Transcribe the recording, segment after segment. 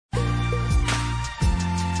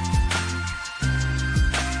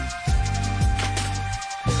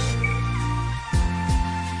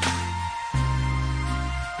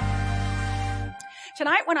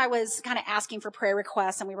Tonight, when I was kind of asking for prayer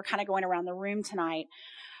requests and we were kind of going around the room tonight,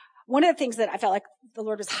 one of the things that I felt like the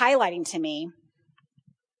Lord was highlighting to me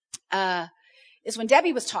is when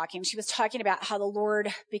Debbie was talking, she was talking about how the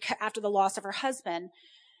Lord, after the loss of her husband,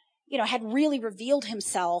 had really revealed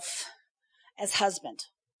himself as husband,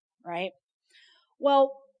 right?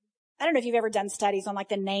 Well, I don't know if you've ever done studies on like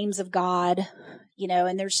the names of God,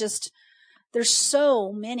 and there's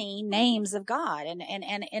so many names of God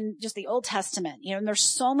and just the Old Testament, and there's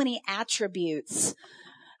so many attributes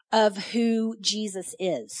of who Jesus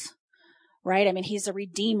is, right? I mean, he's a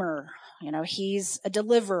redeemer, he's a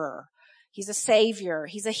deliverer, he's a savior,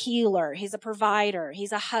 he's a healer, he's a provider,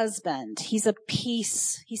 he's a husband, he's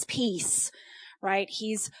peace, right?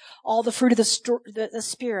 He's all the fruit of the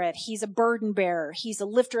Spirit. He's a burden bearer. He's a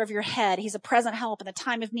lifter of your head. He's a present help in the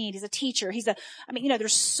time of need. He's a teacher.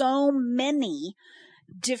 There's so many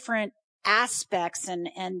different aspects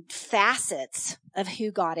and facets of who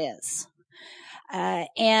God is. I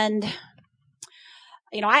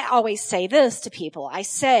always say this to people. I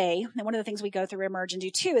say, and one of the things we go through Emerge and do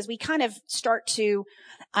too, is we kind of start to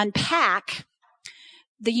unpack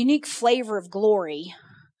the unique flavor of glory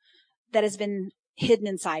that has been hidden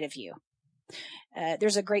inside of you.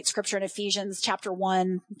 There's a great scripture in Ephesians chapter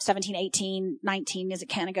 1, 17, 18, 19, as it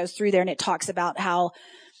kind of goes through there, and it talks about how,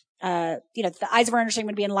 the eyes of our understanding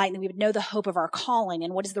would be enlightened, that we would know the hope of our calling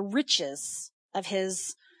and what is the riches of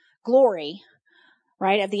his glory,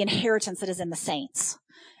 right, of the inheritance that is in the saints.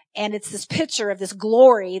 And it's this picture of this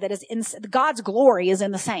glory that is in, God's glory is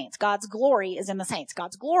in the saints. God's glory is in the saints.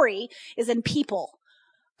 God's glory is in people.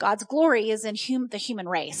 God's glory is in the human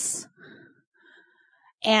race.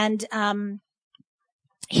 And I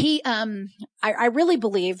really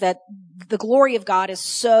believe that the glory of God is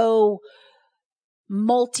so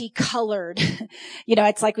multicolored.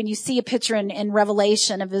 It's like when you see a picture in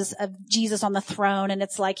Revelation of Jesus on the throne, and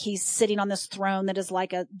it's like he's sitting on this throne that is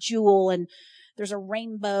like a jewel, and there's a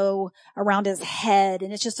rainbow around his head,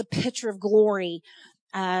 and it's just a picture of glory.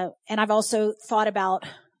 And I've also thought about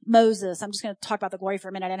Moses. I'm just going to talk about the glory for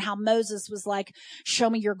a minute, and how Moses was like, show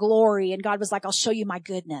me your glory. And God was like, I'll show you my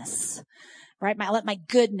goodness, right? Let my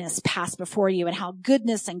goodness pass before you, and how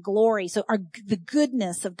goodness and glory. So the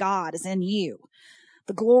goodness of God is in you,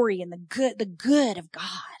 the glory and the good of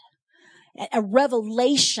God, a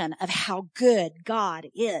revelation of how good God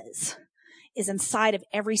is inside of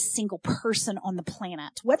every single person on the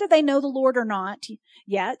planet, whether they know the Lord or not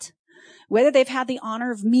yet, whether they've had the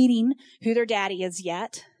honor of meeting who their daddy is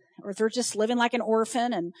yet, or if they're just living like an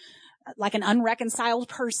orphan and like an unreconciled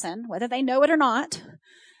person, whether they know it or not,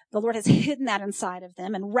 the Lord has hidden that inside of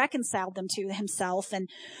them and reconciled them to himself.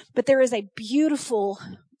 But there is a beautiful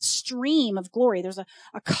stream of glory. There's a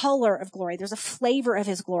color of glory. There's a flavor of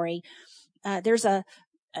his glory. There's an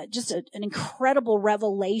incredible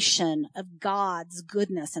revelation of God's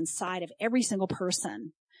goodness inside of every single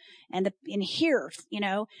person. And in here,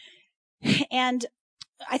 and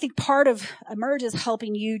I think part of Emerge is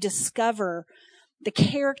helping you discover the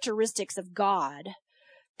characteristics of God,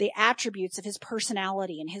 the attributes of his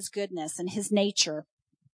personality and his goodness and his nature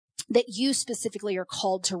that you specifically are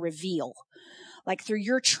called to reveal, like through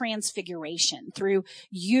your transfiguration, through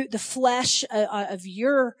the flesh of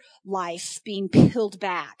your life being peeled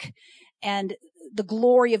back and the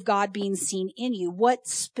glory of God being seen in you. What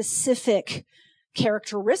specific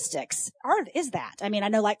characteristics is that? I mean, I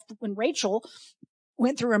know like when Rachel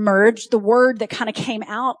went through Emerge, the word that kind of came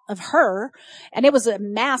out of her, and it was a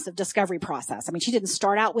massive discovery process. I mean, she didn't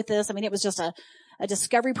start out with this. I mean, it was just a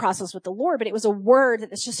discovery process with the Lord, but it was a word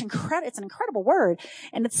that is just incredible. It's an incredible word,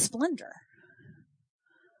 and it's splendor.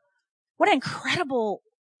 What an incredible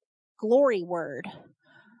glory word.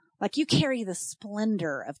 Like you carry the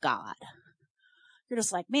splendor of God. You're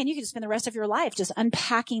just like, man, you could spend the rest of your life just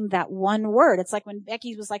unpacking that one word. It's like when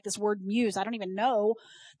Becky was like this word muse. I don't even know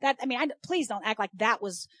that. I mean, please don't act like that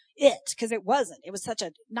was it, because it wasn't. It was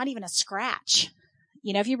not even a scratch.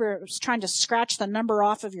 If you were trying to scratch the number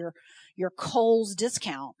off of your Kohl's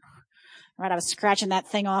discount, right? I was scratching that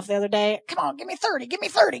thing off the other day. Come on, give me 30, give me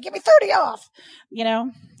 30, give me 30 off.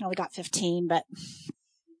 I only got 15, but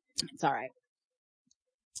it's all right.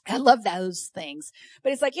 I love those things.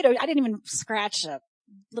 But it's like, I didn't even scratch a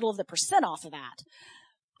little of the percent off of that.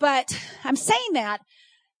 But I'm saying that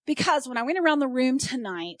because when I went around the room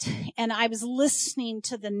tonight and I was listening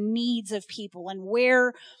to the needs of people and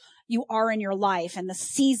where you are in your life and the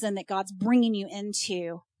season that God's bringing you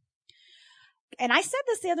into. And I said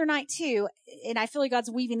this the other night too, and I feel like God's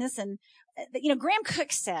weaving this in. Graham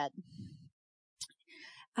Cook said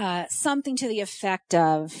something to the effect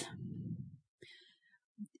of,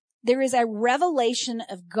 there is a revelation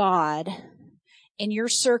of God in your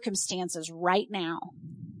circumstances right now,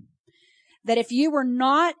 that if you were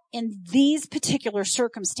not in these particular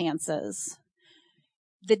circumstances,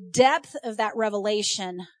 the depth of that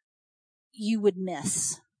revelation you would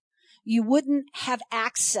miss. You wouldn't have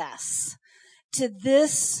access to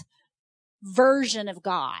this version of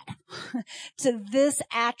God, to this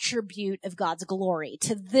attribute of God's glory,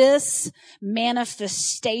 to this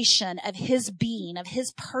manifestation of his being, of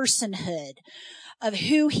his personhood, of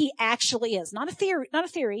who he actually is. Not a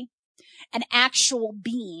theory, an actual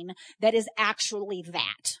being that is actually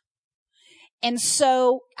that. And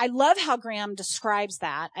so I love how Graham describes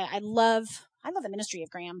that. I love the ministry of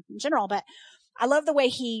Graham in general, but I love the way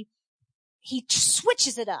he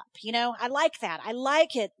switches it up. I like that. I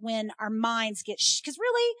like it when our minds get, because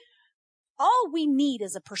really all we need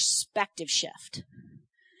is a perspective shift.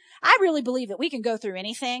 I really believe that we can go through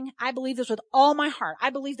anything. I believe this with all my heart.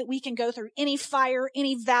 I believe that we can go through any fire,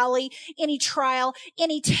 any valley, any trial,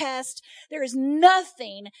 any test. There is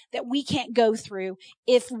nothing that we can't go through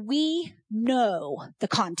if we know the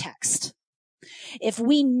context. If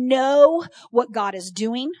we know what God is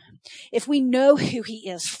doing, if we know who he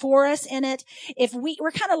is for us in it, if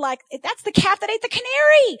we're kind of like, that's the cat that ate the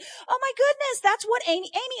canary. Oh my goodness. That's what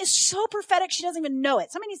Amy is so prophetic. She doesn't even know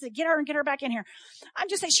it. Somebody needs to get her and get her back in here. I'm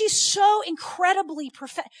just saying she's so incredibly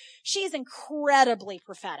prophetic. She is incredibly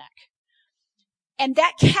prophetic. And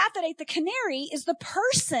that cat that ate the canary is the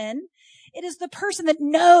person. It is the person that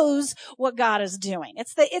knows what God is doing.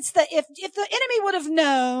 If the enemy would have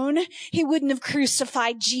known, he wouldn't have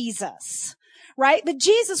crucified Jesus. Right? But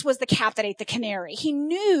Jesus was the cat that ate the canary. He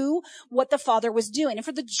knew what the Father was doing. And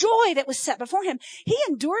for the joy that was set before him, he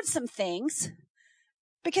endured some things.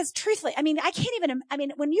 Because truthfully, when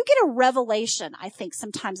you get a revelation, I think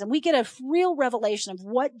sometimes, and we get a real revelation of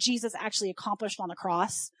what Jesus actually accomplished on the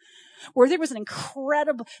cross, where there was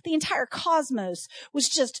the entire cosmos was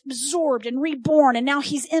just absorbed and reborn, and now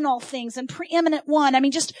he's in all things and preeminent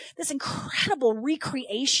one. just this incredible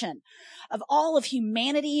recreation of all of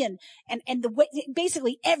humanity and the way,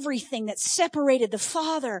 basically everything that separated the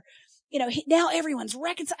Father. Now everyone's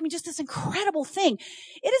reconciled. Just this incredible thing.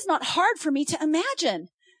 It is not hard for me to imagine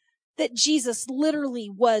that Jesus literally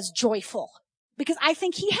was joyful, because I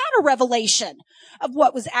think he had a revelation of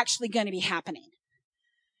what was actually going to be happening.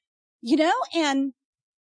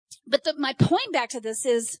 But my point back to this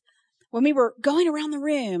is, when we were going around the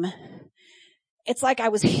room, it's like I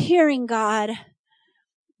was hearing God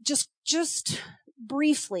just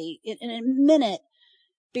briefly in a minute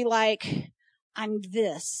be like, I'm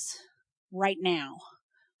this right now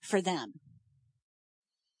for them.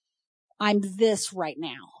 I'm this right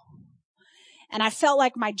now. And I felt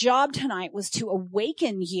like my job tonight was to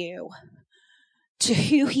awaken you to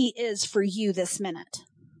who he is for you this minute.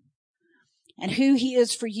 And who he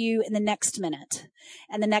is for you in the next minute,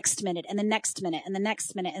 and the next minute, and the next minute, and the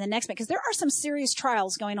next minute, and the next minute. Because there are some serious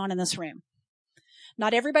trials going on in this room.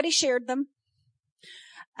 Not everybody shared them.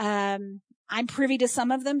 I'm privy to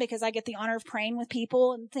some of them because I get the honor of praying with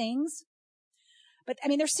people and things. But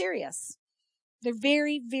they're serious. They're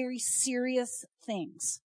very, very serious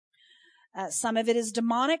things. Some of it is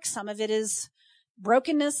demonic. Some of it is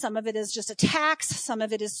brokenness. Some of it is just attacks. Some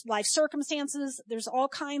of it is life circumstances. There's all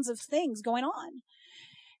kinds of things going on.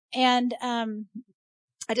 And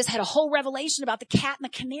I just had a whole revelation about the cat and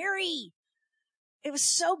the canary. It was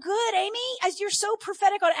so good, Amy. As you're so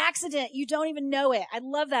prophetic on accident, you don't even know it. I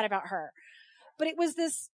love that about her. But it was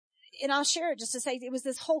this, and I'll share it just to say, it was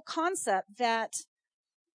this whole concept that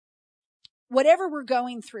whatever we're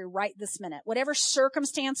going through right this minute, whatever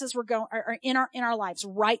circumstances are in our lives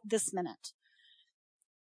right this minute,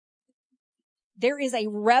 there is a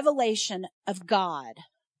revelation of God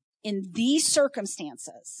in these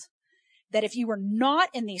circumstances that if you were not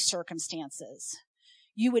in these circumstances,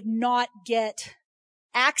 you would not get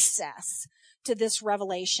access to this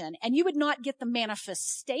revelation, and you would not get the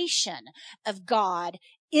manifestation of God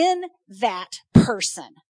in that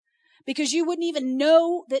person, because you wouldn't even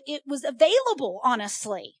know that it was available,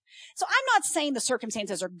 honestly. So I'm not saying the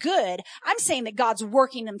circumstances are good. I'm saying that God's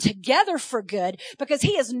working them together for good, because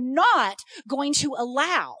he is not going to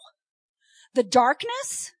allow the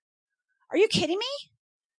darkness. Are you kidding me?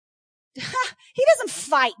 He doesn't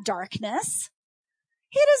fight darkness.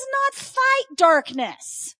 He does not fight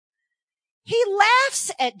darkness. He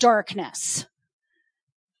laughs at darkness.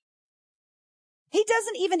 He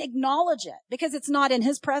doesn't even acknowledge it because it's not in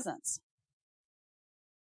his presence.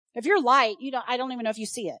 If you're light, I don't even know if you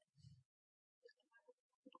see it.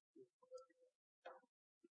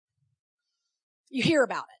 You hear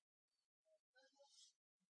about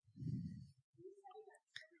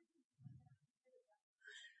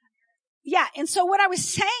it. Yeah. And so what I was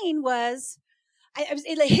saying was,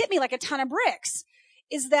 it hit me like a ton of bricks,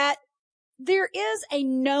 is that there is a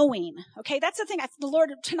knowing. Okay. That's the thing. The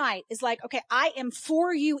Lord tonight is like, okay, I am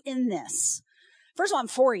for you in this. First of all, I'm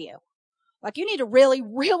for you. Like, you need to really,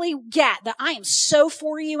 really get that I am so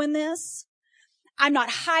for you in this. I'm not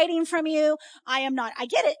hiding from you. I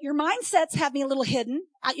get it. Your mindsets have me a little hidden.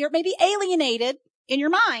 You're maybe alienated in your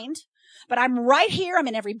mind, but I'm right here. I'm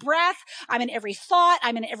in every breath. I'm in every thought.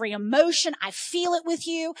 I'm in every emotion. I feel it with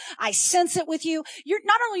you. I sense it with you. You're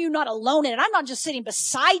not only not alone in it. I'm not just sitting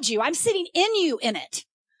beside you. I'm sitting in you in it.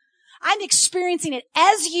 I'm experiencing it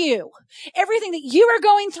as you. Everything that you are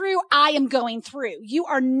going through, I am going through. You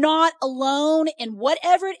are not alone in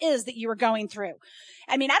whatever it is that you are going through.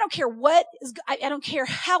 I mean, I don't care I don't care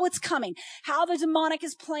how it's coming, how the demonic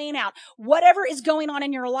is playing out, whatever is going on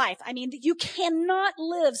in your life. I mean, you cannot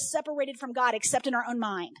live separated from God except in our own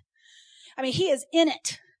mind. I mean, he is in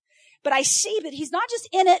it. But I see that he's not just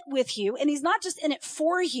in it with you, and he's not just in it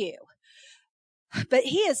for you, but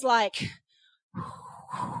he is like,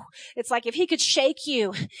 it's like if he could shake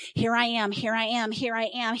you, here I am, here I am, here I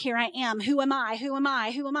am, here I am. Who am I? Who am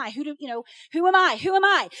I? Who am I? Who am I? Who am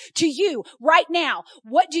I? To you right now,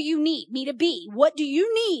 what do you need me to be? What do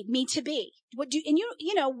you need me to be? What do you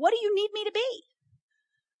need me to be?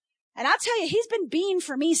 And I'll tell you, he's been being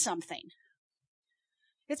for me something.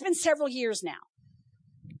 It's been several years now.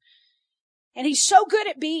 And he's so good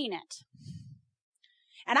at being it.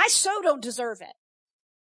 And I so don't deserve it.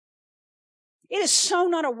 It is so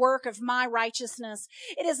not a work of my righteousness.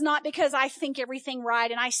 It is not because I think everything right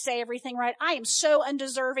and I say everything right. I am so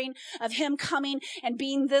undeserving of him coming and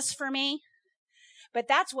being this for me. But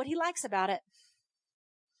that's what he likes about it.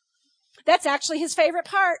 That's actually his favorite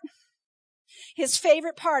part. His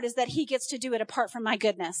favorite part is that he gets to do it apart from my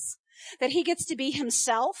goodness. That he gets to be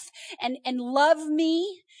himself and love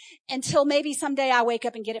me until maybe someday I wake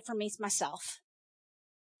up and get it from myself.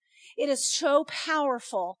 It is so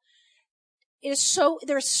powerful.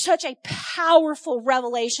 There's such a powerful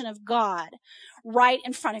revelation of God right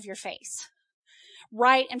in front of your face.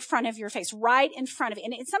 Right in front of your face. Right in front of you.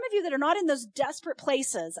 And some of you that are not in those desperate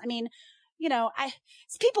places, I mean,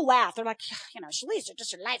 people laugh. They're like,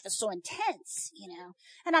 Shalice, your life is so intense,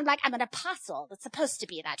 And I'm like, I'm an apostle. It's supposed to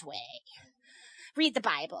be that way. Read the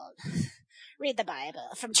Bible. Read the Bible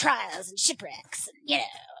from trials and shipwrecks. And,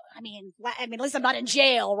 I mean, at least I'm not in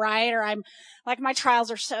jail, right? Or I'm like, my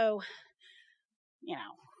trials are so,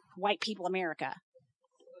 white people America.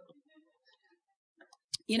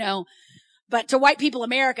 But to white people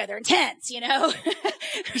America, they're intense,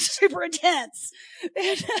 they're super intense.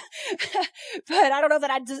 But I don't know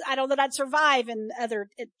that I'd survive in other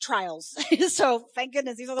trials. So thank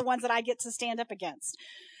goodness these are the ones that I get to stand up against.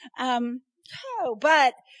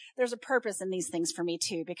 But there's a purpose in these things for me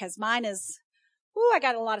too, because mine is, I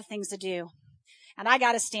got a lot of things to do, and I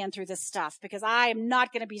got to stand through this stuff because I am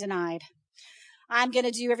not going to be denied. I'm going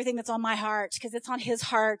to do everything that's on my heart because it's on his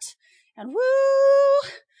heart. And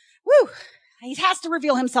he has to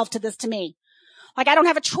reveal himself to me. Like, I don't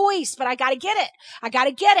have a choice, but I got to get it. I got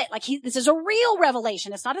to get it. Like, this is a real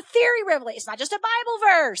revelation. It's not a theory revelation. It's not just a Bible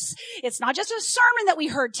verse. It's not just a sermon that we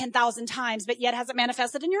heard 10,000 times, but yet hasn't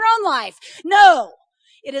manifested in your own life. No.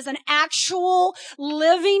 It is an actual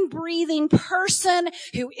living, breathing person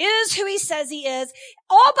who is who he says he is,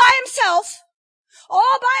 all by himself,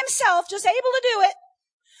 just able to do it,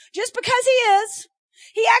 just because he is.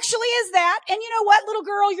 He actually is that. And you know what, little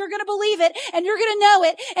girl, you're going to believe it and you're going to know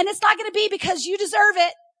it. And it's not going to be because you deserve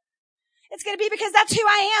it. It's going to be because that's who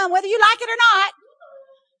I am, whether you like it or not.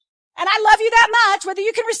 And I love you that much, whether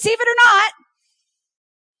you can receive it or not.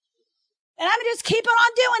 And I'm going to just keep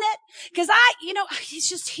on doing it because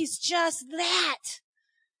he's just that.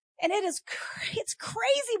 And it's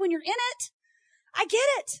crazy when you're in it. I get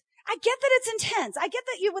it. I get that it's intense. I get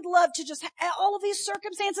that you would love to just have all of these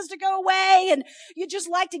circumstances to go away and you just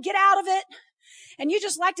like to get out of it and you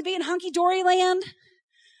just like to be in hunky-dory land,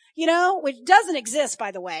 which doesn't exist,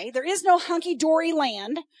 by the way. There is no hunky-dory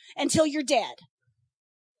land until you're dead.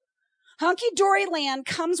 Hunky-dory land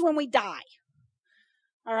comes when we die.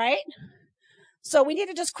 All right? So we need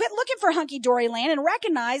to just quit looking for hunky-dory land and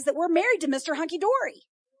recognize that we're married to Mr. Hunky-Dory.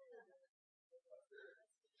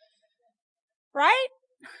 Right?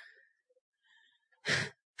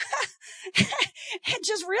 And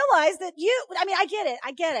just realize that I get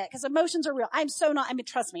it, because emotions are real.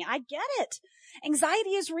 Trust me, I get it.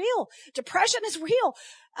 Anxiety is real. Depression is real.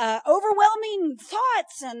 Overwhelming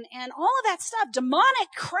thoughts and all of that stuff. Demonic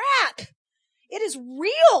crap. It is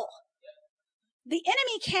real. The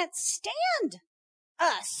enemy can't stand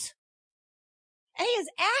us. And he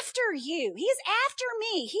is after you. He is after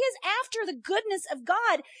me. He is after the goodness of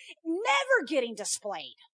God never getting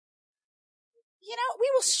displayed. You know, we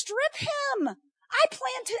will strip him. I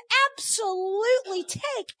plan to absolutely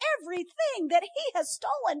take everything that he has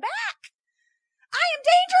stolen back. I am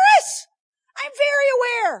dangerous. I'm very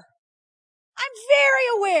aware. I'm very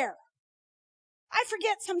aware. I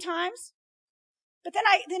forget sometimes. But then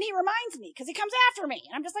he reminds me because he comes after me.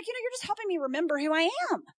 And I'm just like, you know, you're just helping me remember who I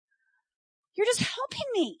am. You're just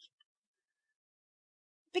helping me.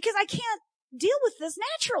 Because I can't deal with this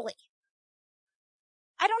naturally.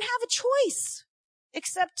 I don't have a choice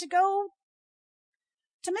except to go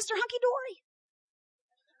to Mr. Hunky Dory.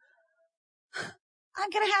 I'm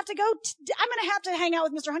going to have to hang out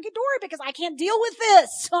with Mr. Hunky Dory because I can't deal with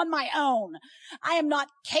this on my own. I am not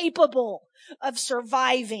capable of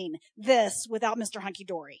surviving this without Mr. Hunky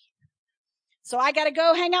Dory. So I got to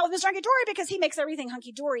go hang out with Mr. Hunky Dory because he makes everything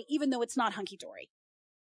hunky dory, even though it's not hunky dory.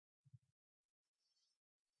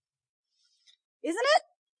 Isn't it?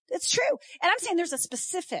 It's true. And I'm saying there's a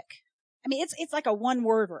specific, I mean, it's like a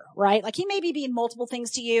one-worder, right? Like he may be being multiple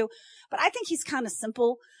things to you, but I think he's kind of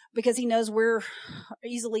simple because he knows we're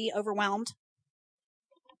easily overwhelmed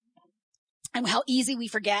and how easy we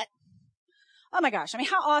forget. Oh my gosh. I mean,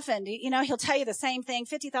 how often, he'll tell you the same thing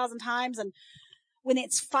 50,000 times, and when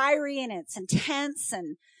it's fiery and it's intense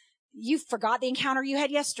and you forgot the encounter you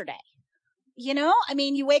had yesterday, I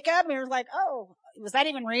mean, you wake up and you're like, oh, was that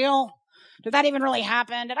even real? Did that even really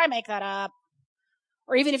happen? Did I make that up?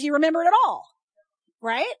 Or even if you remember it at all,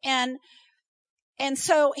 right? And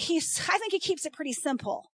so I think he keeps it pretty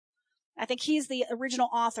simple. I think he's the original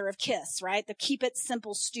author of KISS, right? The keep it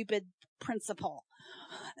simple, stupid principle.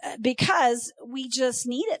 Because we just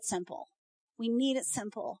need it simple. We need it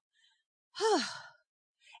simple.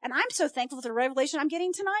 And I'm so thankful for the revelation I'm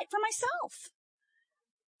getting tonight for myself.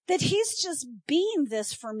 That he's just being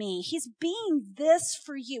this for me. He's being this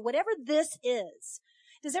for you. Whatever this is.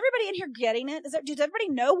 Does everybody in here getting it? Does everybody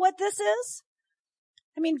know what this is?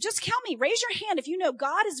 I mean, just count me. Raise your hand if you know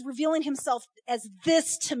God is revealing himself as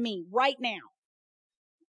this to me right now.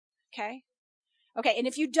 Okay? Okay, and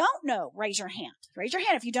if you don't know, raise your hand. Raise your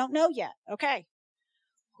hand if you don't know yet. Okay.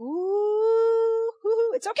 Ooh,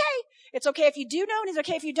 it's okay. It's okay if you do know, and it's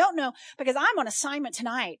okay if you don't know, because I'm on assignment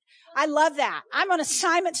tonight. I love that. I'm on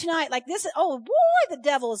assignment tonight. Like this, oh boy, the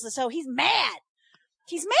devil is so, he's mad.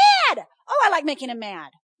 He's mad. Oh, I like making him mad.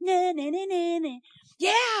 Nah, nah, nah, nah, nah.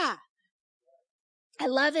 Yeah. I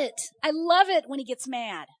love it. I love it when he gets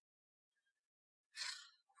mad.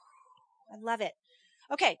 I love it.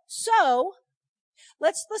 Okay, so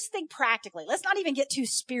let's think practically. Let's not even get too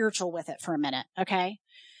spiritual with it for a minute, okay?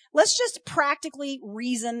 Let's just practically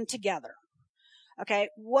reason together. Okay,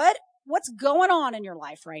 what's going on in your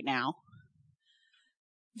life right now?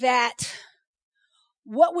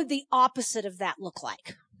 What would the opposite of that look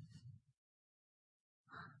like?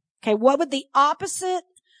 Okay, what would the opposite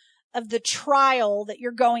of the trial that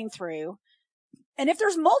you're going through? And if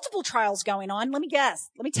there's multiple trials going on, let me guess.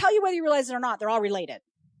 Let me tell you whether you realize it or not. They're all related.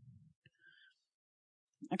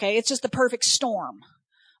 Okay, it's just the perfect storm.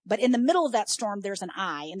 But in the middle of that storm, there's an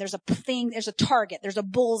eye, and there's a target, there's a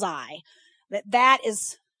bullseye. That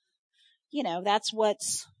is, that's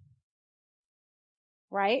what's,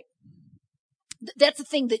 right? That's the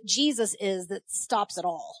thing that Jesus is that stops it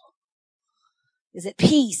all. Is it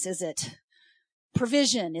peace? Is it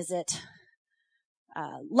provision? Is it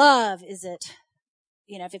love? Is it,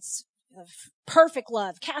 if it's perfect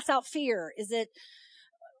love, casts out fear? Is it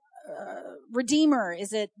redeemer?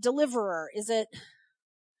 Is it deliverer? Is it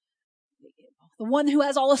the one who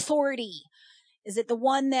has all authority? Is it the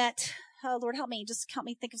one that, oh Lord, help me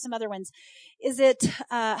think of some other ones. Is it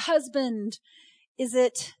husband? Is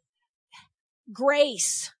it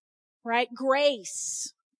grace? Right?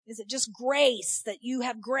 Grace. Is it just grace, that you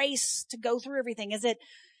have grace to go through everything? Is it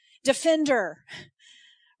defender?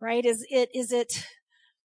 Right? Is it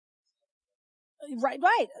right.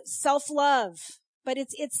 Self-love. But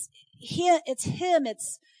it's him.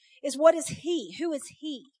 It's what is he? Who is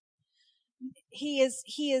he? He's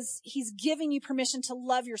giving you permission to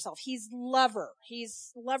love yourself. He's lover.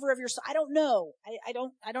 He's lover of yourself. I don't know. I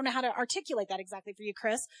don't know how to articulate that exactly for you,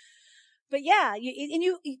 Chris. But yeah,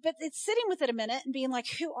 but it's sitting with it a minute and being like,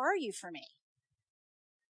 who are you for me?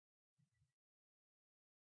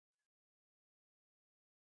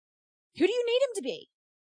 Who do you need him to be?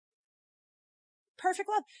 Perfect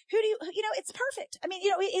love. Who do it's perfect. I mean,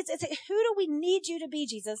 it's who do we need you to be,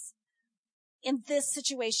 Jesus, in this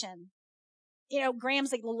situation?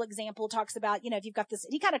 Graham's like little example talks about, if you've got this,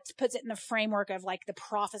 he kind of puts it in the framework of like the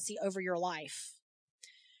prophecy over your life.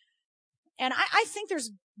 And I think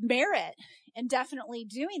there's merit in definitely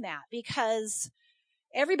doing that, because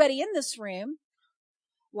everybody in this room,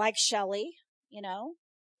 like Shelley,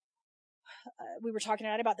 we were talking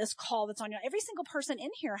about this call that's on you. Every single person in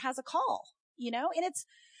here has a call, and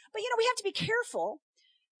but we have to be careful,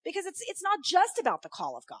 because it's not just about the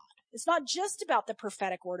call of God. It's not just about the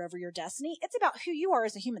prophetic word over your destiny. It's about who you are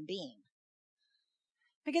as a human being.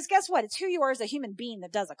 Because guess what? It's who you are as a human being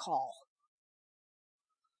that does a call.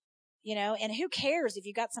 And who cares if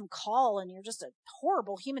you got some call and you're just a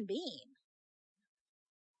horrible human being?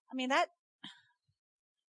 I mean, that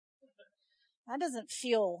doesn't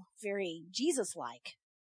feel very Jesus-like.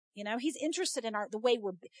 He's interested in the way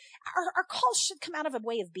our calls should come out of a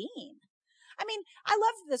way of being. I mean, I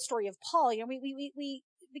love the story of Paul.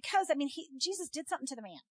 Because Jesus did something to the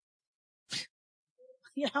man.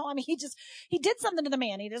 He did something to the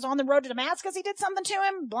man. He was on the road to Damascus. He did something to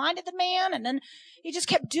him, blinded the man. And then he just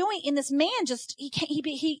kept doing, and this man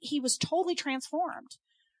he was totally transformed,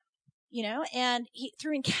 and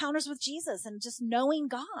through encounters with Jesus and just knowing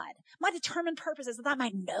God. My determined purpose is that I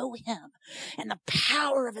might know him and the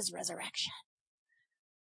power of his resurrection.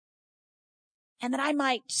 And that I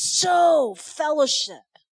might so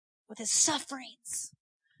fellowship with his sufferings,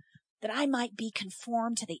 that I might be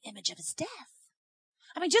conformed to the image of his death.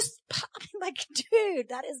 Dude,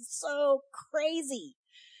 that is so crazy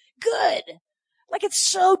good. It's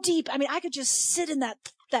so deep. I could just sit in that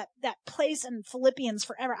place in Philippians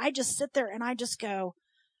forever. I just sit there and I just go,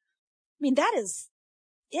 that is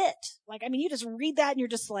it. You just read that and you're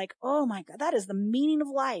just like, oh my God, that is the meaning of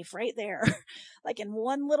life right there. In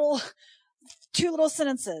two little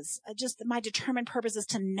sentences. My determined purpose is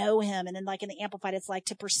to know him. And then in the Amplified, it's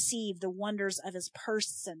to perceive the wonders of his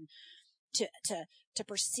person, to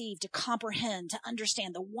perceive, to comprehend, to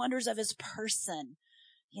understand the wonders of his person,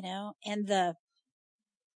 and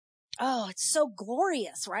it's so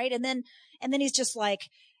glorious, right? And then he's just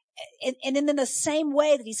and then in the same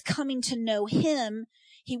way that he's coming to know him,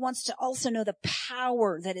 he wants to also know the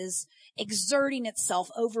power that is exerting itself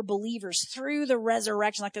over believers through the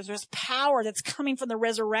resurrection. There's this power that's coming from the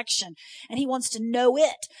resurrection, and he wants to know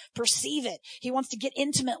it, perceive it. He wants to get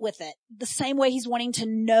intimate with it the same way he's wanting to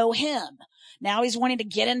know him. Now he's wanting to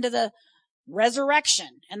get into the resurrection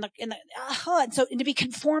and so to be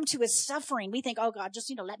conformed to his suffering. We think, oh God,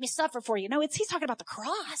 just, let me suffer for you. No, he's talking about the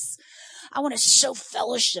cross. I want to show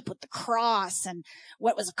fellowship with the cross and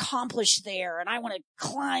what was accomplished there. And I want to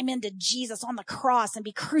climb into Jesus on the cross and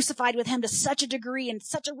be crucified with him to such a degree and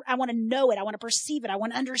I want to know it. I want to perceive it. I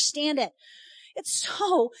want to understand it. It's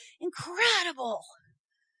so incredible.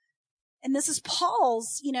 And this is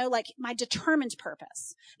Paul's, my determined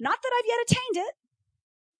purpose. Not that I've yet attained it.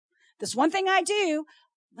 This one thing I do,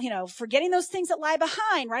 forgetting those things that lie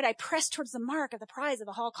behind, right? I press towards the mark of the prize of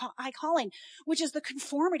the high calling, which is the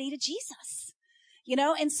conformity to Jesus,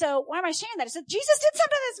 And so why am I sharing that? I said, Jesus did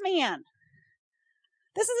something to this man.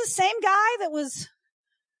 This is the same guy that was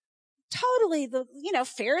totally the,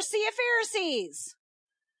 Pharisee of Pharisees.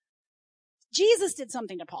 Jesus did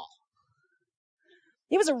something to Paul.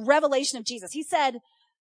 It was a revelation of Jesus. He said,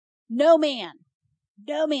 no man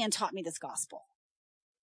taught me this gospel.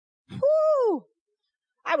 Whoo!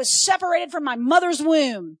 I was separated from my mother's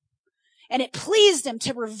womb, and it pleased him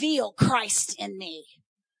to reveal Christ in me.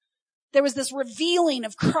 There was this revealing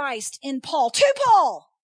of Christ in Paul, to Paul,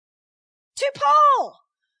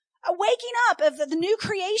 a waking up of the new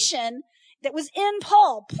creation that was in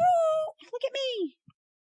Paul. Look at me.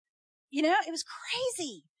 It was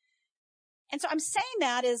crazy. And so I'm saying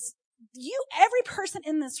that is every person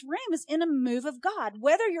in this room is in a move of God,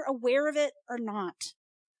 whether you're aware of it or not.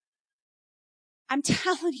 I'm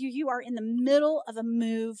telling you, you are in the middle of a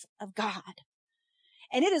move of God.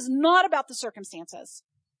 And it is not about the circumstances.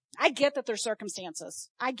 I get that there's circumstances.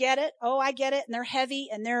 I get it. Oh, I get it. And they're heavy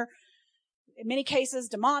and they're, in many cases,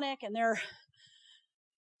 demonic and they're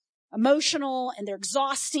emotional and they're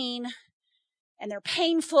exhausting and they're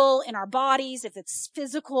painful in our bodies. If it's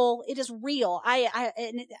physical, it is real.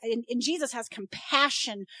 And Jesus has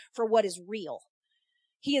compassion for what is real.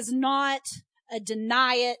 He is not a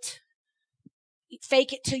deny it,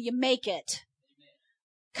 fake it till you make it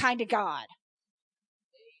kind of God.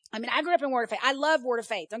 I grew up in Word of Faith. I love Word of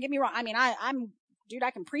Faith. Don't get me wrong.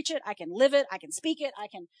 I can preach it. I can live it. I can speak it.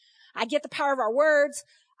 I get the power of our words.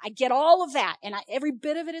 I get all of that. And every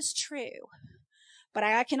bit of it is true. But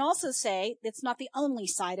I can also say that's not the only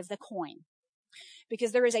side of the coin.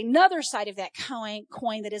 Because there is another side of that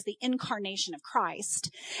coin that is the incarnation of Christ.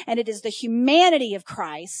 And it is the humanity of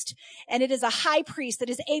Christ. And it is a high priest that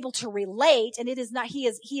is able to relate. And it is not, he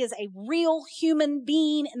is a real human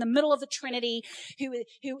being in the middle of the Trinity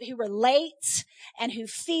who relates and who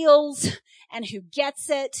feels and who gets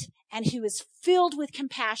it and who is filled with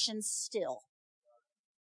compassion still.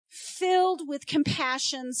 Filled with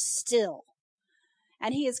compassion still.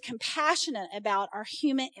 And he is compassionate about our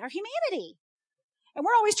humanity. And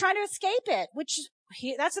we're always trying to escape it,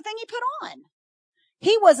 that's the thing he put on.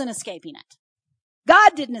 He wasn't escaping it.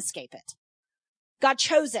 God didn't escape it. God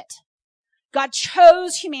chose it. God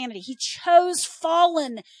chose humanity. He chose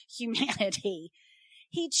fallen humanity.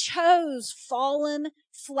 He chose fallen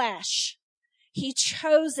flesh. He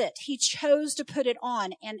chose it. He chose to put it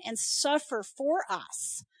on and suffer for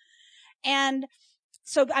us. And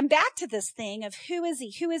so I'm back to this thing of who is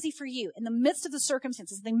he? Who is he for you? In the midst of the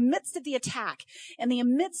circumstances, in the midst of the attack, in the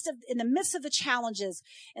midst of the challenges,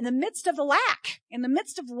 in the midst of the lack, in the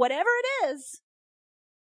midst of whatever it is,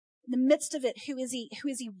 in the midst of it, who is he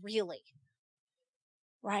really?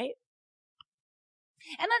 Right?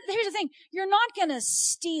 And here's the thing. You're not going to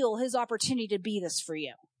steal his opportunity to be this for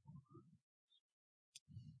you.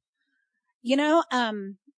 You know,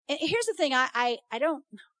 and here's the thing. I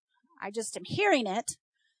just am hearing it.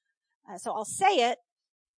 So I'll say it.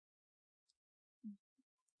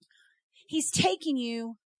 He's taking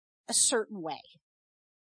you a certain way.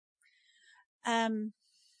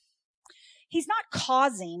 He's not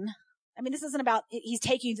causing. I mean, this isn't about he's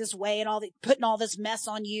taking you this way and putting all this mess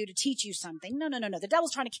on you to teach you something. No. The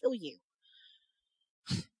devil's trying to kill you.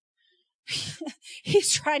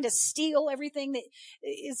 He's trying to steal everything that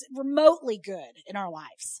is remotely good in our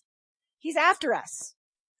lives. He's after us.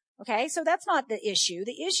 Okay, so that's not the issue.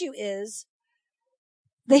 The issue is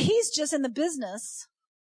that he's just in the business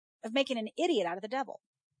of making an idiot out of the devil.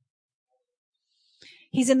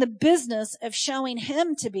 He's in the business of showing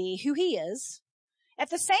him to be who he is.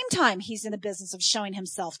 At the same time, he's in the business of showing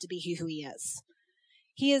himself to be who he is.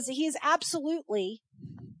 He is absolutely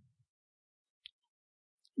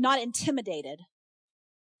not intimidated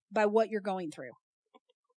by what you're going through.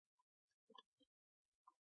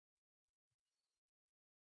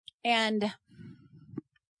 And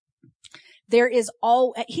there is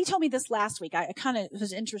he told me this last week. It kind of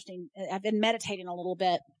was interesting. I've been meditating a little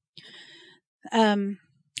bit. And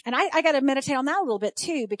I got to meditate on that a little bit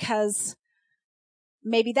too, because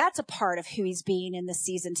maybe that's a part of who he's being in this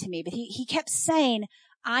season to me. But he kept saying,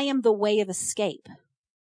 I am the way of escape.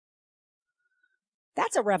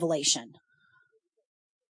 That's a revelation.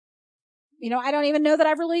 You know, I don't even know that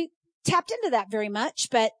I've really tapped into that very much,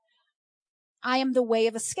 but I am the way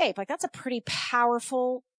of escape. Like, that's a pretty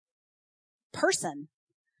powerful person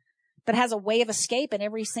that has a way of escape in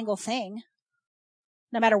every single thing.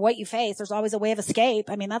 No matter what you face, there's always a way of escape.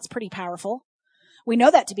 I mean, that's pretty powerful. We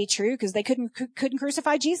know that to be true because they couldn't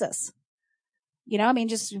crucify Jesus. You know, I mean,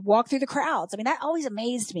 just walk through the crowds. I mean, that always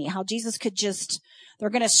amazed me, how Jesus could they're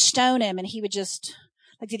going to stone him and he would just,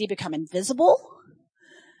 like, did he become invisible?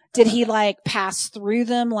 Did he pass through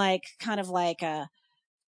them I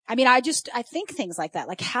think things like that.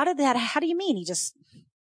 Like, how do you mean he just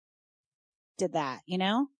did that, you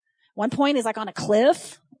know? One point is on a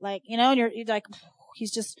cliff, and you're like,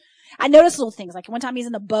 I noticed little things. Like one time he's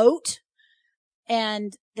in the boat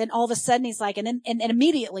and then all of a sudden he's and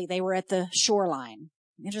immediately they were at the shoreline.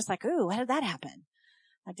 And you're just like, ooh, how did that happen?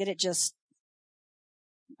 Like, did it just,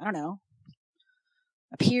 I don't know,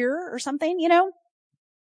 appear or something, you know?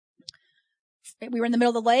 We were in the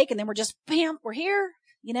middle of the lake and then we're just, bam, we're here,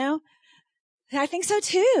 you know? I think so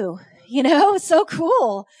too, you know? It's so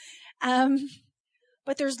cool.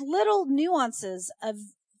 But there's little nuances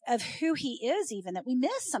of who he is even that we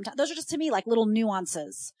miss sometimes. Those are just to me little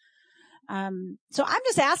nuances. So I'm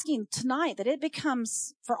just asking tonight that it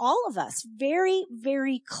becomes for all of us very,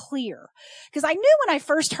 very clear. Because I knew when I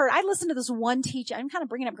first heard, I listened to this one teacher. I'm kind of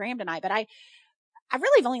bringing up Graham tonight, but I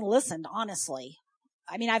really have only listened, honestly.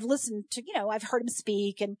 I mean, I've listened to, I've heard him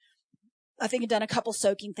speak and I think I've done a couple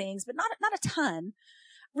soaking things, but not a ton.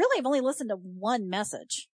 Really, I've only listened to one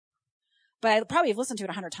message, but I probably have listened to it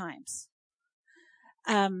 100 times.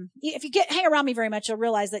 If you hang around me very much, you'll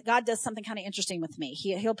realize that God does something kind of interesting with me.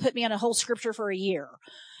 He'll put me on a whole scripture for a year,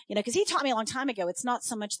 because he taught me a long time ago. It's not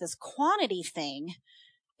so much this quantity thing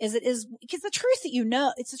as it is, because the truth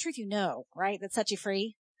that it's the truth right? That sets you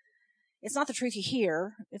free. It's not the truth you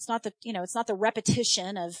hear. It's not it's not the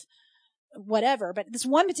repetition of whatever, but this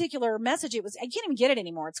one particular message, I can't even get it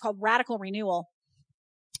anymore. It's called Radical Renewal.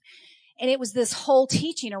 And it was this whole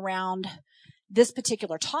teaching around this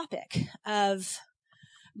particular topic of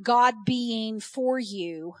God being for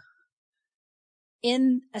you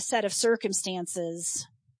in a set of circumstances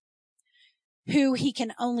who he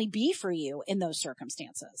can only be for you in those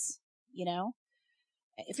circumstances. You know,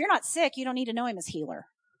 if you're not sick, you don't need to know him as healer.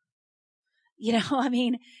 You know, I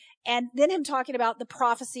mean, and then him talking about the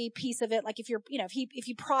prophecy piece of it. Like if you're, you know, if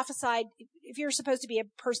you prophesied, if you're supposed to be a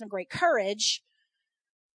person of great courage,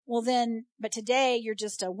 well then, but today you're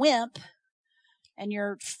just a wimp and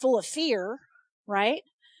you're full of fear, right?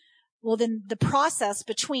 Well then the process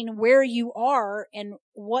between where you are and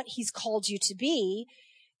what he's called you to be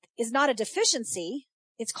is not a deficiency.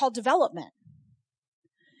 It's called development.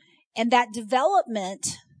 And that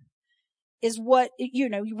development is what, you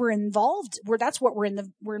know, we're involved, that's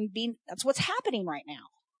what's happening right now.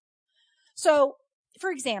 So, for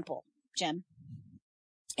example, Jim,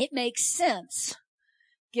 it makes sense,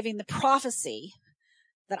 giving the prophecy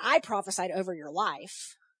that I prophesied over your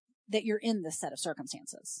life, that you're in this set of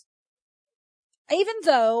circumstances. Even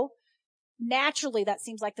though naturally that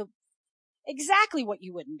seems like exactly what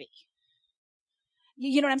you wouldn't be.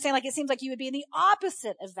 You know what I'm saying? Like it seems like you would be in the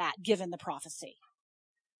opposite of that given the prophecy.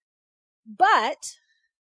 But,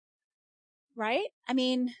 right? I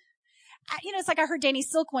mean, you know, it's like I heard Danny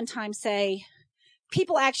Silk one time say,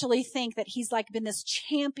 people actually think that he's like been this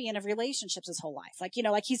champion of relationships his whole life. Like, you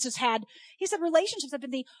know, like he said relationships have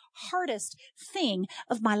been the hardest thing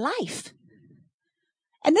of my life.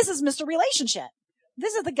 And this is Mr. Relationship.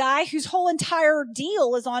 This is the guy whose whole entire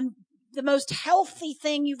deal is on the most healthy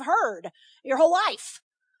thing you've heard your whole life.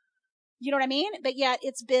 You know what I mean? But yet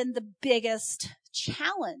it's been the biggest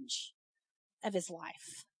challenge of his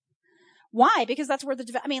life. Why? Because that's where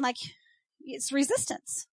it's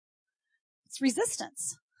resistance. It's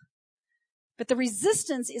resistance. But the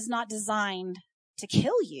resistance is not designed to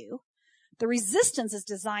kill you. The resistance is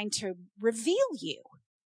designed to reveal you.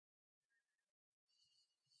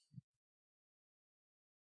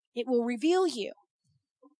 It will reveal you.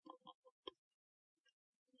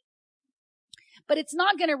 But it's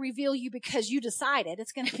not going to reveal you because you decided.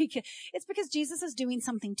 It's because Jesus is doing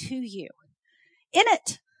something to you. In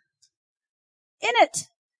it. In it.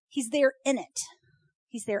 He's there in it.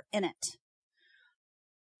 He's there in it.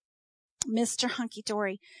 Mr. Hunky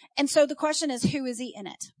Dory. And so the question is, who is he in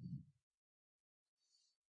it?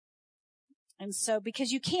 And so,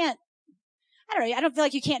 because you can't, I don't feel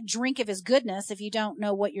like you can't drink of his goodness if you don't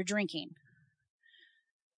know what you're drinking.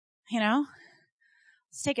 You know?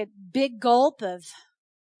 Let's take a big gulp of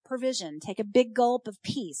provision. Take a big gulp of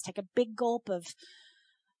peace. Take a big gulp of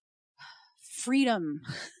freedom.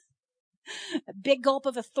 A big gulp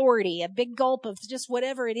of authority. A big gulp of just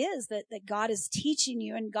whatever it is that God is teaching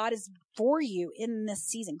you and God is for you in this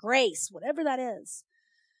season. Grace, whatever that is.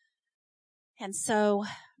 And so,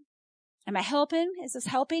 am I helping? Is this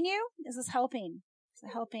helping you? Is this helping? Is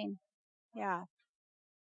it helping? Yeah.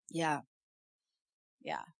 Yeah.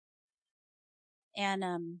 Yeah. And,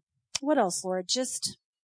 what else, Lord? Just,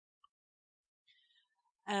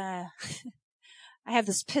 I have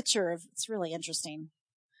this picture it's really interesting.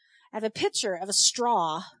 I have a picture of a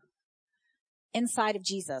straw inside of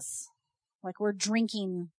Jesus. Like we're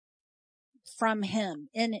drinking from him.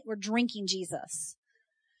 In it, we're drinking Jesus.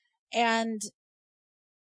 And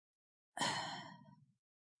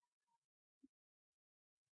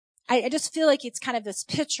I just feel like it's kind of this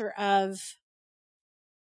picture of,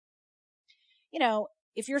 you know,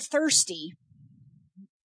 if you're thirsty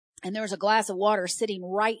and there's a glass of water sitting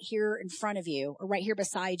right here in front of you or right here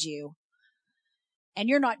beside you and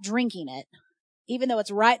you're not drinking it, even though it's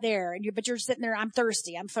right there but you're sitting there, I'm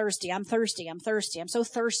thirsty, I'm thirsty, I'm thirsty, I'm thirsty, I'm so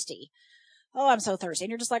thirsty. Oh, I'm so thirsty. And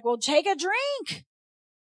you're just like, well, take a drink.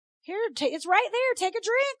 Here, it's right there. Take a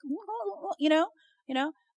drink. You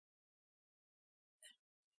know,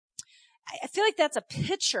 I feel like that's a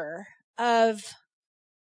picture of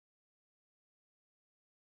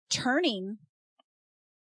turning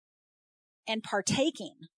and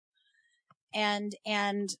partaking and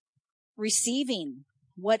receiving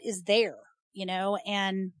what is there, you know,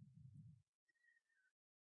 and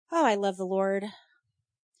oh, I love the Lord.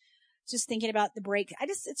 Just thinking about the break.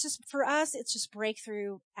 It's just for us, it's just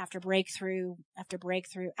breakthrough after breakthrough after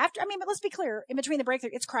breakthrough but let's be clear, in between the breakthrough,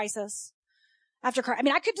 it's crisis after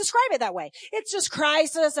crisis. I could describe it that way. It's just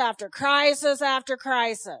crisis after crisis after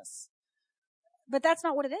crisis. But that's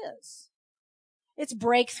not what it is. It's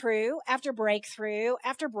breakthrough after breakthrough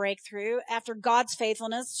after breakthrough after God's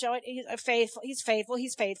faithfulness. Show it. He's faithful. He's faithful.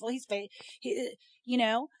 He's faithful. He's faithful. You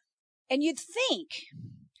know, and you'd think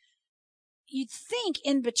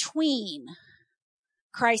in between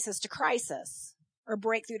crisis to crisis or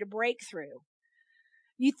breakthrough to breakthrough,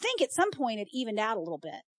 you'd think at some point it evened out a little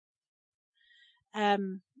bit.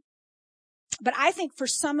 But I think for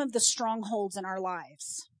some of the strongholds in our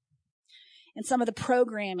lives and some of the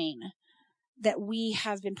programming that we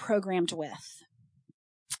have been programmed with,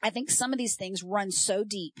 I think some of these things run so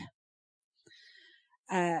deep.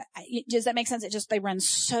 Does that make sense? They run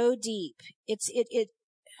so deep.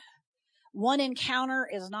 One encounter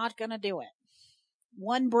is not going to do it.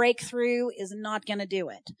 One breakthrough is not going to do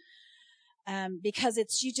it. Because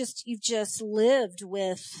you've just lived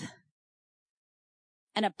with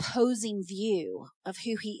an opposing view of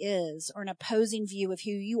who he is, or an opposing view of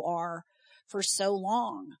who you are for so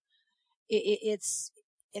long. It's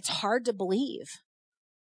hard to believe,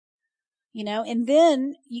 and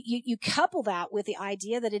then you couple that with the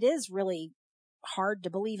idea that it is really hard to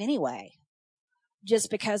believe anyway, just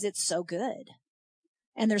because it's so good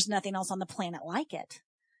and there's nothing else on the planet like it.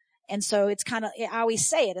 And so it's kind of, I always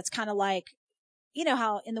say it, it's kind of like,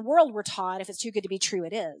 how in the world we're taught, if it's too good to be true,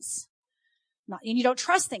 it is. And you don't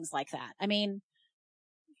trust things like that. I mean,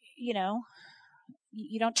 you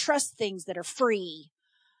don't trust things that are free.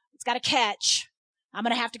 It's got a catch. I'm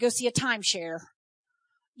going to have to go see a timeshare,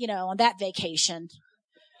 on that vacation.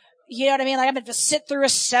 You know what I mean? Like, I'm going to have to sit through a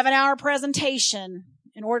 7-hour presentation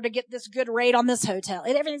in order to get this good rate on this hotel.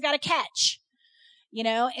 Everything's got a catch,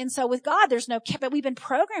 and so with God, there's no catch, but we've been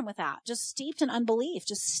programmed with that, just steeped in unbelief,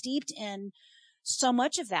 just steeped in so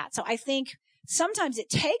much of that. So I think sometimes it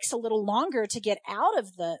takes a little longer to get out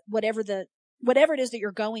of whatever it is that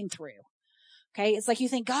you're going through. Okay. It's like you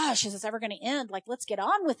think, gosh, is this ever going to end? Like, let's get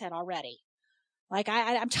on with it already. Like,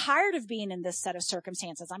 I'm tired of being in this set of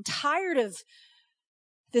circumstances. I'm tired of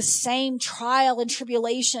this same trial and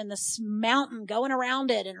tribulation, this mountain going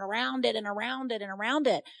around it and around it and around it and around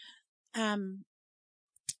it.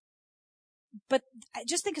 But I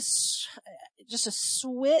just think just a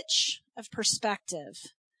switch of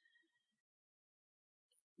perspective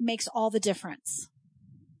makes all the difference.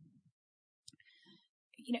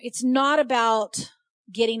 It's not about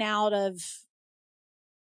getting out of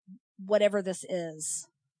whatever this is.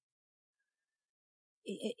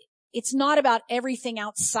 It's not about everything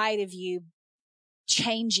outside of you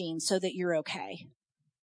changing so that you're okay.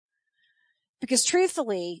 Because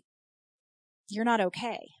truthfully, you're not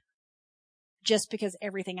okay just because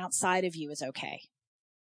everything outside of you is okay.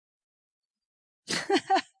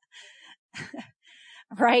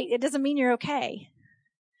 Right? It doesn't mean you're okay.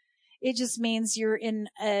 It just means you're in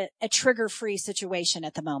a trigger-free situation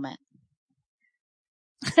at the moment.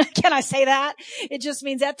 Can I say that? It just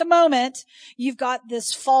means at the moment, you've got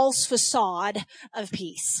this false facade of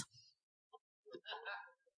peace.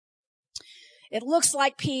 It looks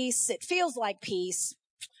like peace. It feels like peace.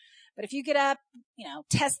 But if you get up,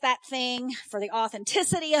 test that thing for the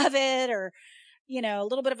authenticity of it, or, a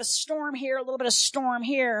little bit of a storm here, a little bit of storm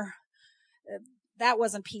here, that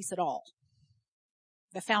wasn't peace at all.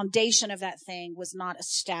 The foundation of that thing was not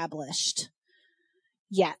established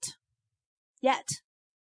yet.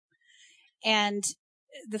 And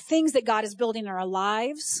the things that God is building in our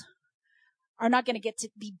lives are not going to get to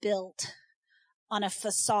be built on a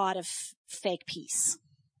facade of fake peace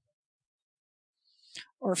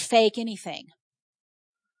or fake anything.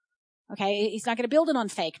 Okay. He's not going to build it on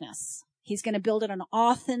fakeness. He's going to build it on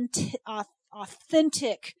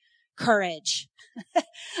authentic courage,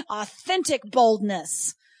 authentic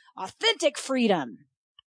boldness, authentic freedom,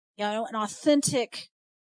 an authentic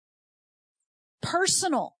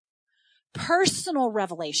personal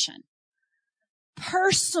revelation.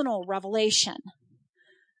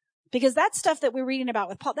 Because that stuff that we're reading about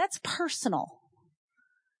with Paul, that's personal.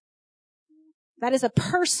 That is a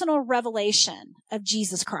personal revelation of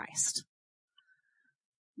Jesus Christ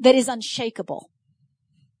that is unshakable.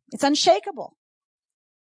 It's unshakable.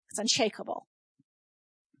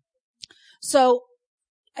 So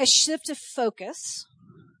a shift of focus,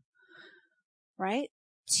 right,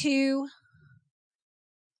 to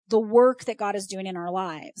the work that God is doing in our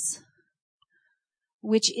lives,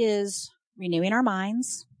 which is renewing our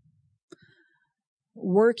minds,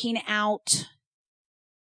 working out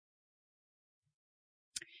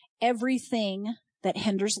everything that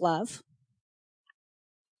hinders love,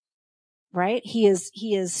 right? He is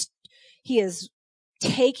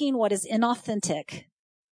taking what is inauthentic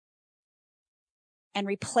and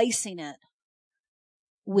replacing it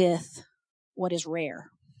with what is rare.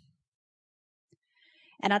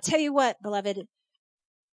 And I'll tell you what, beloved,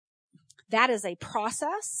 that is a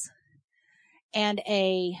process and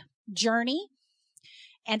a journey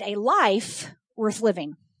and a life worth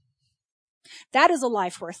living. That is a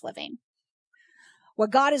life worth living.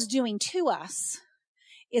 What God is doing to us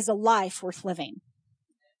is a life worth living.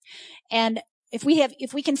 And if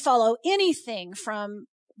we can follow anything from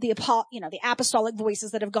the apostolic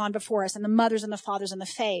voices that have gone before us and the mothers and the fathers in the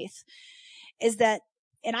faith is that,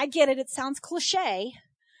 and I get it, it sounds cliche,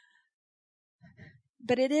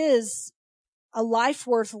 but it is a life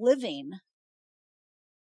worth living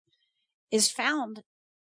is found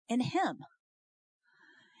in him.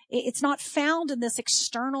 It's not found in this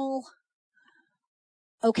external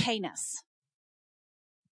okayness.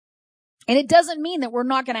 And it doesn't mean that we're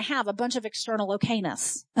not going to have a bunch of external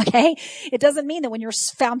okayness. Okay. It doesn't mean that when your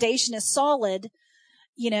foundation is solid,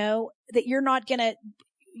 that you're not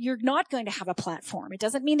going to have a platform. It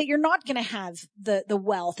doesn't mean that you're not going to have the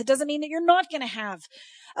wealth. It doesn't mean that you're not going to have,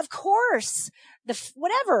 of course,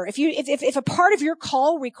 whatever. If a part of your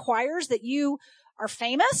call requires that you are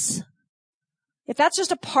famous, if that's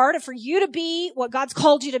just a part of for you to be what God's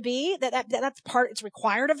called you to be, that's part, it's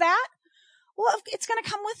required of that. Well, it's going to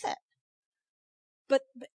come with it. But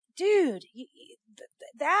dude,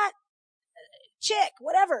 that chick,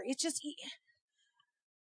 whatever, it's just,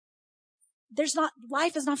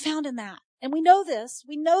 life is not found in that. And we know this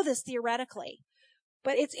theoretically,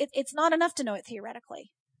 but it's not enough to know it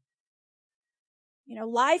theoretically.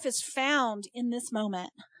 Life is found in this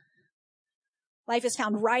moment. Life is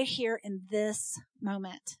found right here in this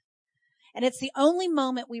moment. And it's the only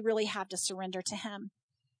moment we really have to surrender to him.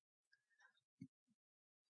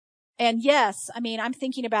 And yes, I'm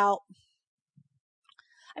thinking about,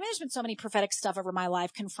 there's been so many prophetic stuff over my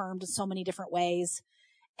life confirmed in so many different ways.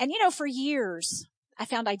 And for years, I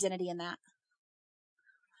found identity in that.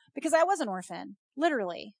 Because I was an orphan,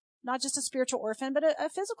 literally. Not just a spiritual orphan, but a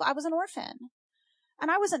physical. I was an orphan. And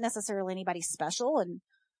I wasn't necessarily anybody special. And,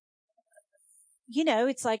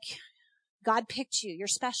 it's like God picked you. You're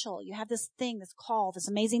special. You have this thing, this call, this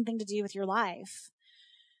amazing thing to do with your life.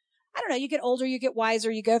 I don't know, you get older, you get wiser,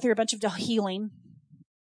 you go through a bunch of healing.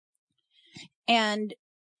 And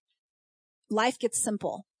life gets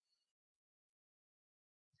simple.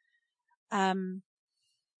 And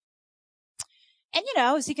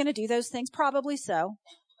is he going to do those things? Probably so.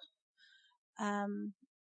 It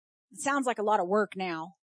sounds like a lot of work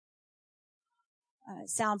now. It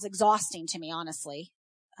sounds exhausting to me, honestly.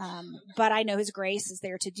 But I know his grace is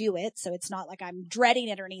there to do it. So it's not like I'm dreading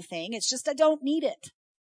it or anything. It's just, I don't need it.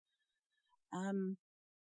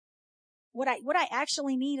 What I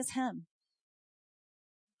actually need is him.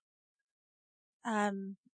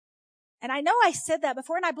 And I know I said that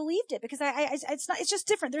before and I believed it because it's just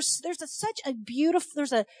different. There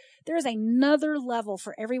is another level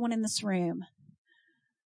for everyone in this room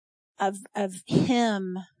of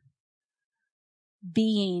him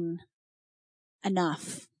being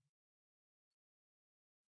enough.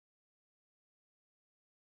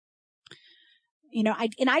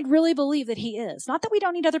 I really believe that he is. Not that we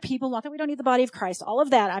don't need other people, not that we don't need the body of Christ, all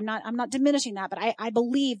of that. I'm not diminishing that, but I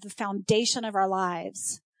believe the foundation of our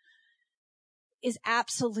lives is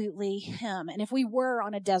absolutely him. And if we were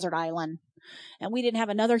on a desert island and we didn't have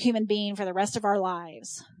another human being for the rest of our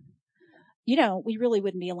lives, we really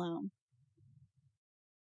wouldn't be alone.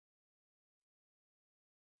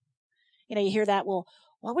 You hear that, well,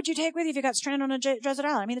 what would you take with you if you got stranded on a desert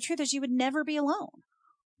island? The truth is you would never be alone.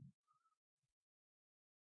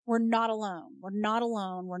 We're not alone. We're not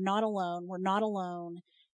alone. We're not alone. We're not alone.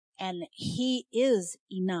 And he is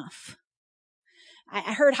enough.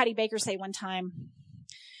 I heard Heidi Baker say one time,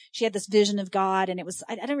 she had this vision of God and it was,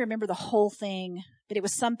 I don't remember the whole thing, but it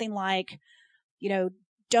was something like,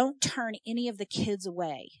 don't turn any of the kids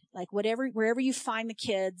away. Like wherever you find the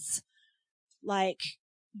kids, like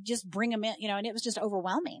just bring them in, and it was just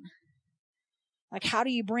overwhelming. Like, how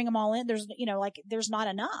do you bring them all in? There's, there's not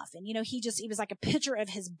enough. And, he was like a picture of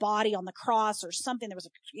his body on the cross or something.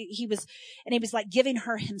 He was like giving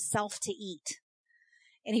her himself to eat.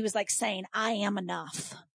 And he was like saying, I am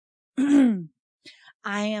enough. I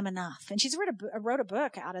am enough. And she's wrote a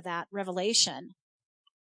book out of that revelation.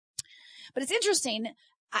 But it's interesting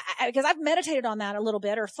because I've meditated on that a little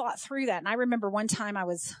bit or thought through that. And I remember one time I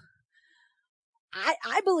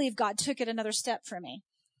believe God took it another step for me.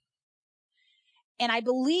 And I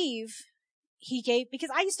believe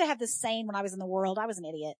because I used to have this saying when I was in the world, I was an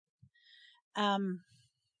idiot. I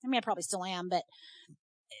probably still am, but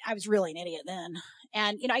I was really an idiot then.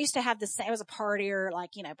 And, I used to have this, I was a partier,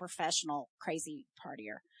 like, professional, crazy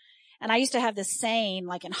partier. And I used to have this saying,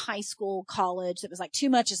 like in high school, college, that was like, too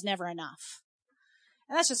much is never enough.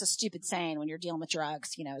 And that's just a stupid saying when you're dealing with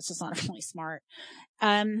drugs, it's just not really smart.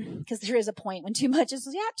 Cause there is a point when too much is,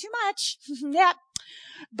 too much. Yeah.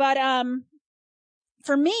 But,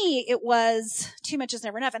 for me, it was too much is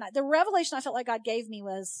never enough. And the revelation I felt like God gave me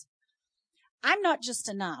was, I'm not just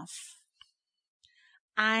enough.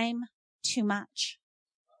 I'm too much.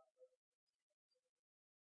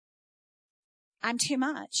 I'm too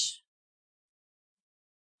much.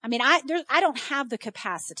 I mean, I don't have the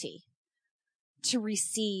capacity to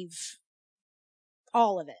receive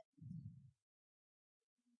all of it.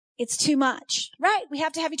 It's too much, right? We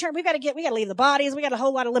have to have eternity. We got to leave the bodies. We got a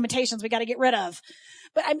whole lot of limitations we got to get rid of.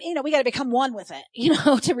 But we got to become one with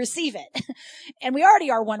it, to receive it. And we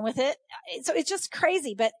already are one with it. So it's just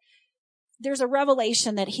crazy. But there's a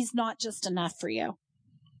revelation that he's not just enough for you.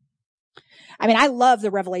 I mean, I love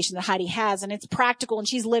the revelation that Heidi has, and it's practical, and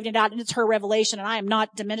she's lived it out, and it's her revelation, and I am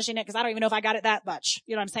not diminishing it because I don't even know if I got it that much.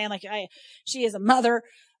 You know what I'm saying? Like, she is a mother.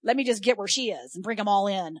 Let me just get where she is and bring them all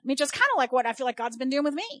in. I mean, just kind of like what I feel like God's been doing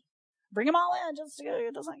with me. Bring them all in. Just,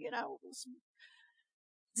 it doesn't,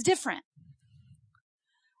 it's different.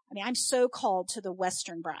 I mean, I'm so called to the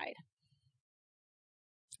Western bride.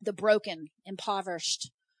 The broken,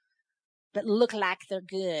 impoverished, but look like they're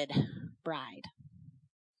good bride.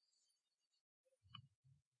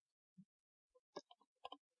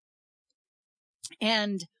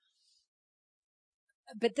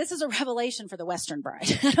 But this is a revelation for the Western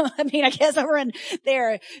bride. I mean, I guess over in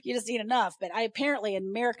there, you just need enough. But apparently in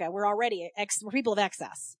America, we're already we're people of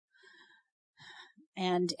excess.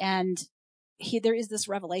 And there is this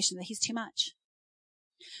revelation that he's too much.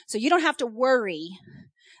 So you don't have to worry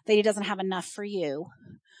that he doesn't have enough for you.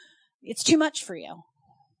 It's too much for you.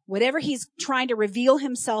 Whatever he's trying to reveal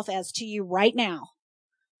himself as to you right now,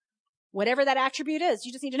 whatever that attribute is,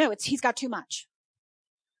 you just need to know he's got too much.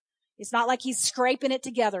 It's not like he's scraping it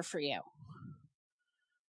together for you.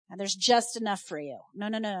 And there's just enough for you. No.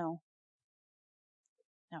 No,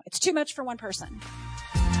 it's too much for one person.